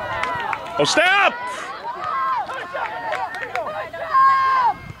 Oh, stop!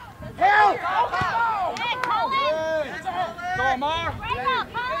 Go, Amar.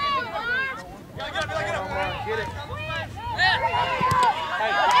 Get it.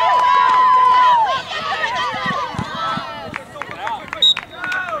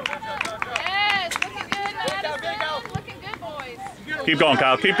 Yes, looking good, Madison. Looking good, boys. Keep going,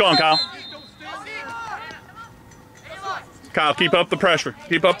 Kyle. Keep going, Kyle. Kyle, keep up the pressure.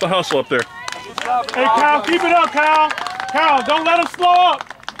 Keep up the hustle up there. Hey, Kyle, keep it up, Kyle. Kyle, don't let him slow up.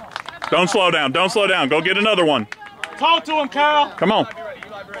 Don't slow down. Don't slow down. Go get another one. Talk to him, Kyle. Come on.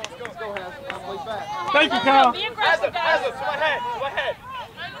 Thank you, Kyle. Be aggressive, guys.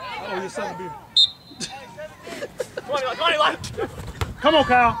 Oh, your son will be. Come on,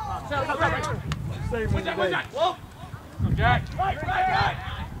 Kyle. Save me today.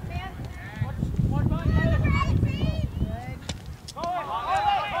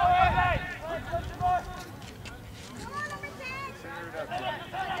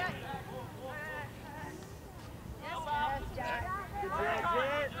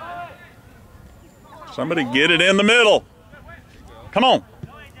 Somebody get it in the middle. Come on.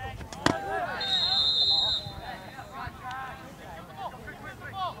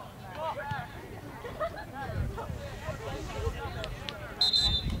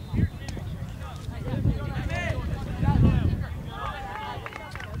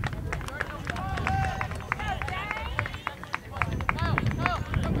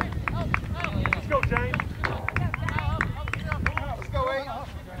 Let's go, James. Let's go, 8.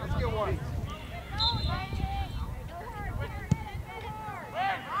 Let's get one.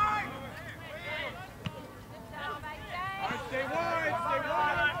 Stay wide, stay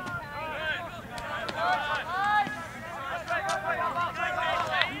wide.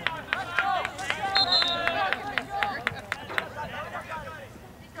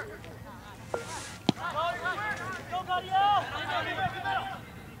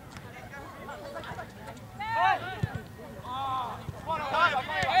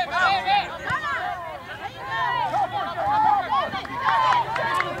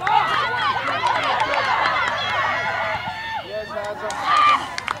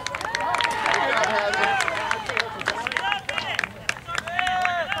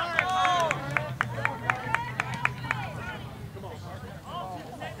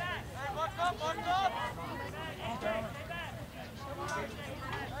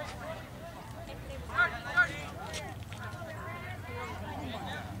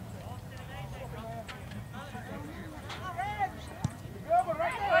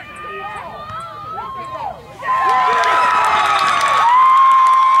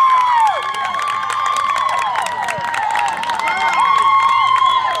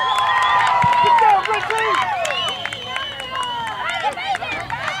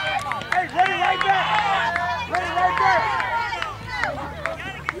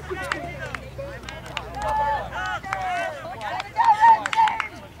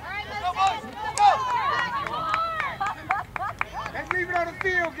 Let's leave it on the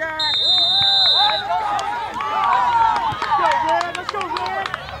field, guys. Let's go, Red.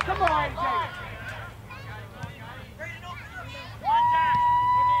 Come on, AJ.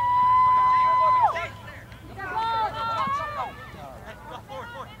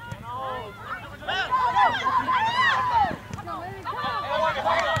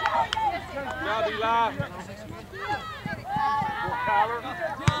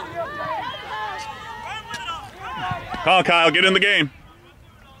 Come on, Kyle, get in the game.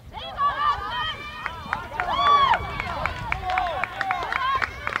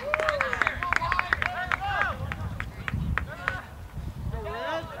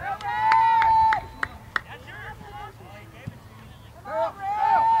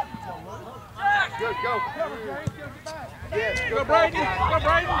 Good, go. Yes, go, Brady. Go,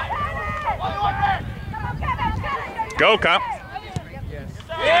 Brady. Go, Kyle.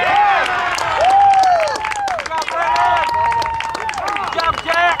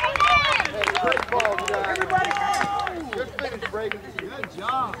 Great ball, guys. Good finish, Brady. Good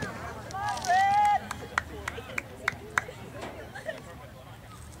job. Come on, Red.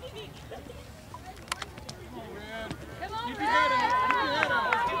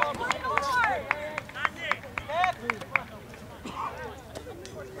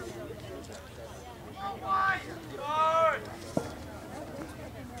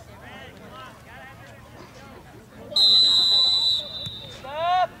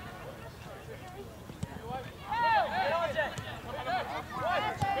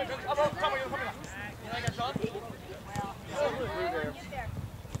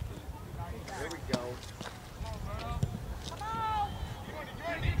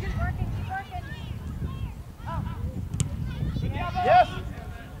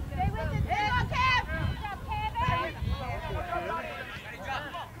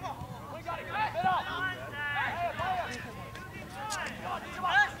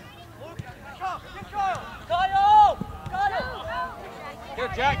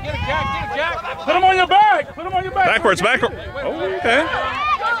 Jack, get it, Jack. Put him on your back. Put him on your back. Backwards, backward. Oh, okay.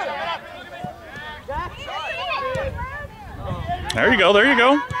 There you go, there you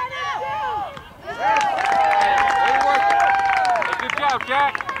go. Good job,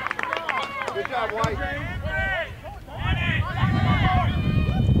 Jack. Good job, White.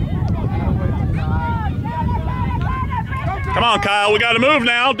 Come on, Kyle, we got to move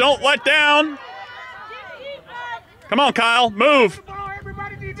now. Don't let down. Come on, Kyle, move.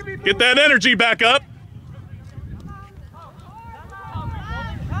 Get that energy back up.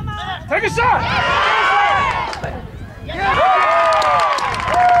 Take a shot.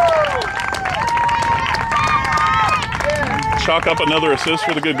 Chalk up another assist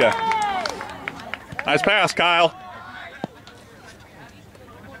for the good guy. Nice pass, Kyle.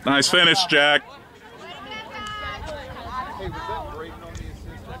 Nice finish, Jack.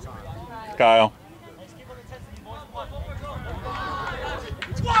 Kyle.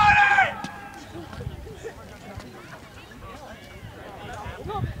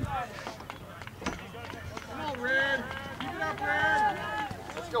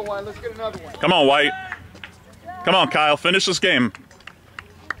 Let's go, White. Let's get another one. Come on, White. Come on, Kyle. Finish this game.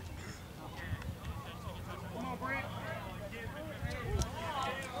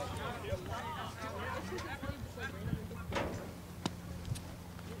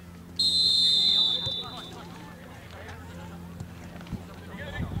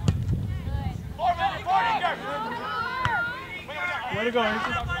 Way to go,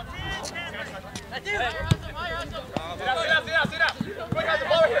 Anthony.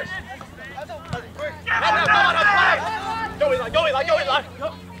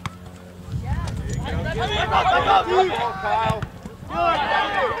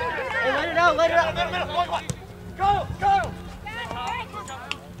 Let it out. Go.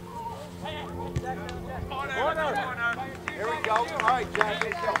 Here we go. All right, Jack,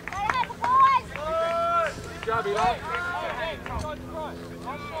 let's go. Good job, Eli.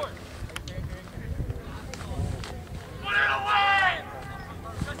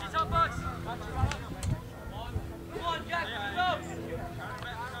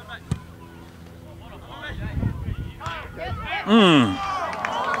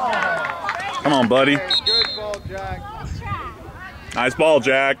 Come on, buddy. Good ball, Jack. Nice ball,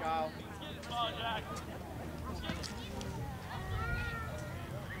 Jack.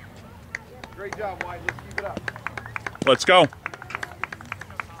 Great job, White. Let's keep it up. Let's go.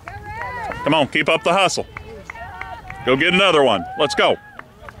 Come on, keep up the hustle. Go get another one. Let's go.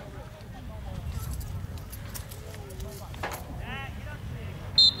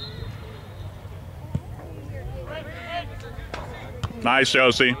 Nice,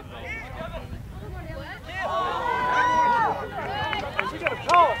 Josie.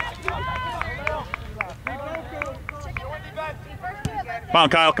 Come on,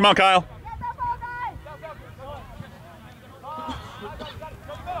 Kyle. Come on, Kyle.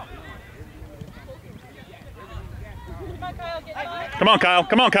 Come on, Kyle.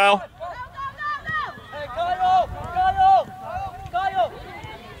 Come on, Kyle.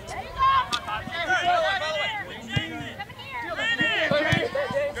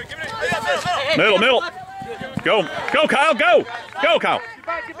 Middle. Go, Kyle, go. Go, Kyle.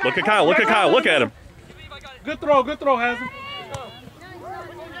 Look at Kyle, look at Kyle, look at him. Good throw, Hazen.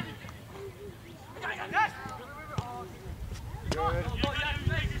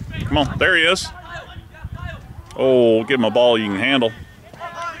 Come on, there he is. Oh, give him a ball you can handle.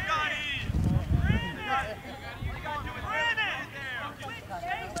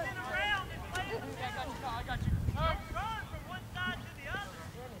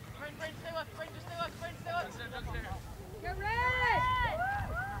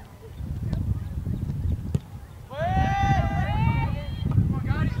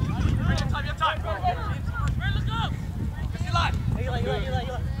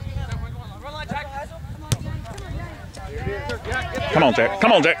 Come on, Jack.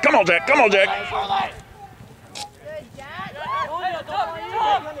 Come on, Jack. Come on, Jack. Come on, Jack.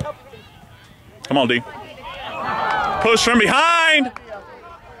 Come on, D. Push from behind.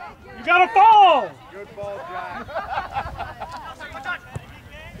 You got to fall. Good ball, Jack.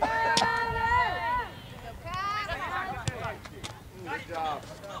 Good job.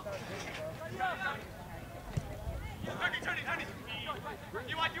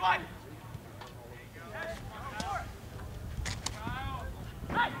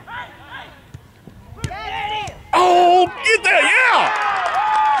 Oh, get that, yeah!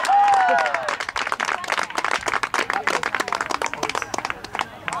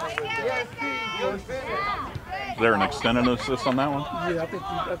 Is there an extended assist on that one? Yeah, I think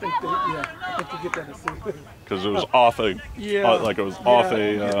you get that assist. Because it was off a, like it was off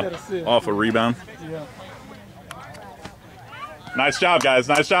a rebound. Yeah. Nice job, guys.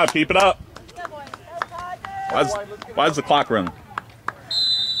 Nice job. Keep it up. Why's the clock running?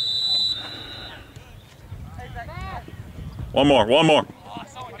 One more.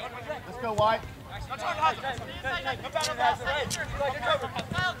 Let's go, White.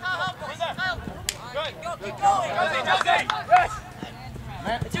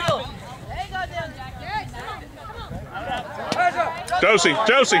 Josie.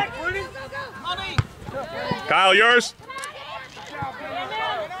 Kyle, yours.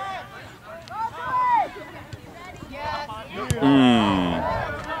 You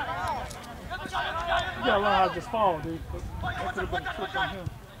gotta learn how to just fall, dude. That could have been a trick on him.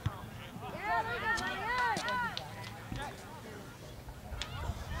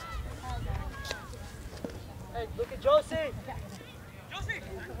 Hey, look at Josie.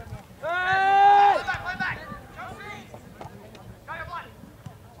 Hey! Play back. Josie! Got your blood.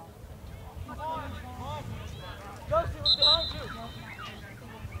 Josie, what's behind you?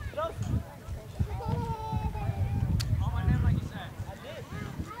 Josie. On my name like you said. I did.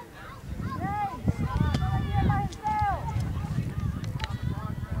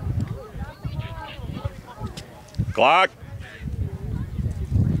 Clock.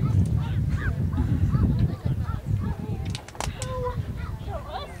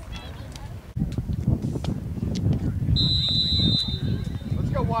 Let's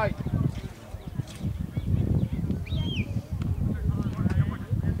go, White.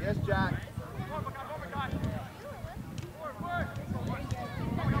 Yes, Jack.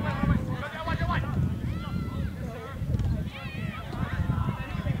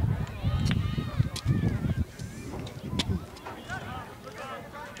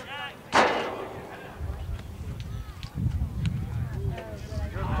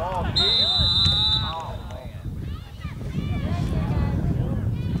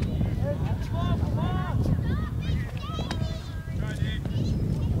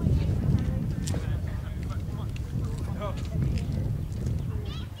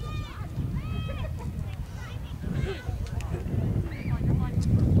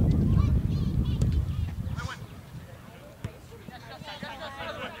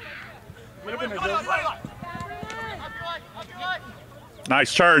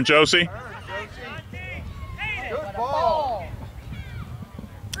 Nice turn, Josie. Good ball.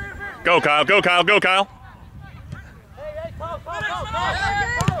 Go, Kyle. Go, Kyle. Go, Kyle. Hey, go.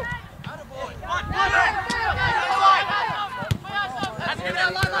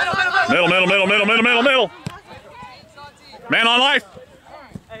 Middle. Man on life.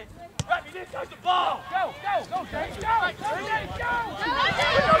 Hey, Rep, you didn't touch the ball. Go, James, go.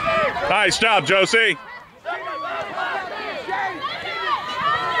 Nice job, Josie.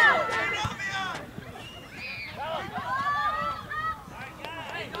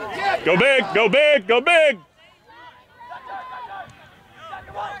 Go big.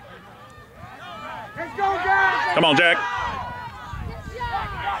 Let's go, guys. Come on, Jack.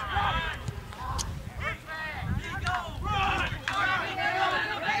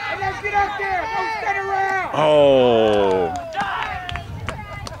 Let's get up there. Don't stand around. Oh.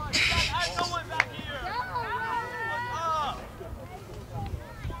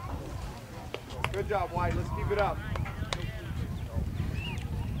 Good job, White. Let's keep it up.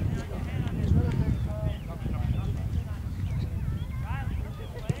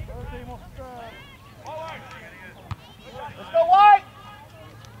 Let's go, White.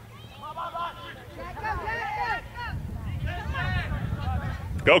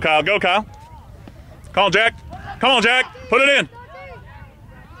 Go, Kyle. Come on, Jack. Put it in.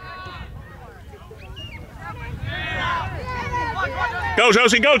 Go,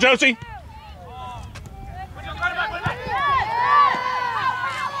 Josie.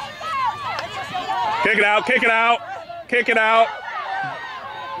 Kick it out.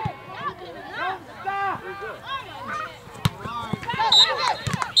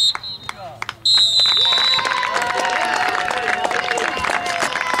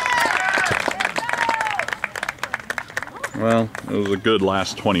 Well, it was a good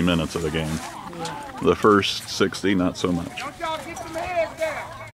last 20 minutes of the game. The first 60, not so much.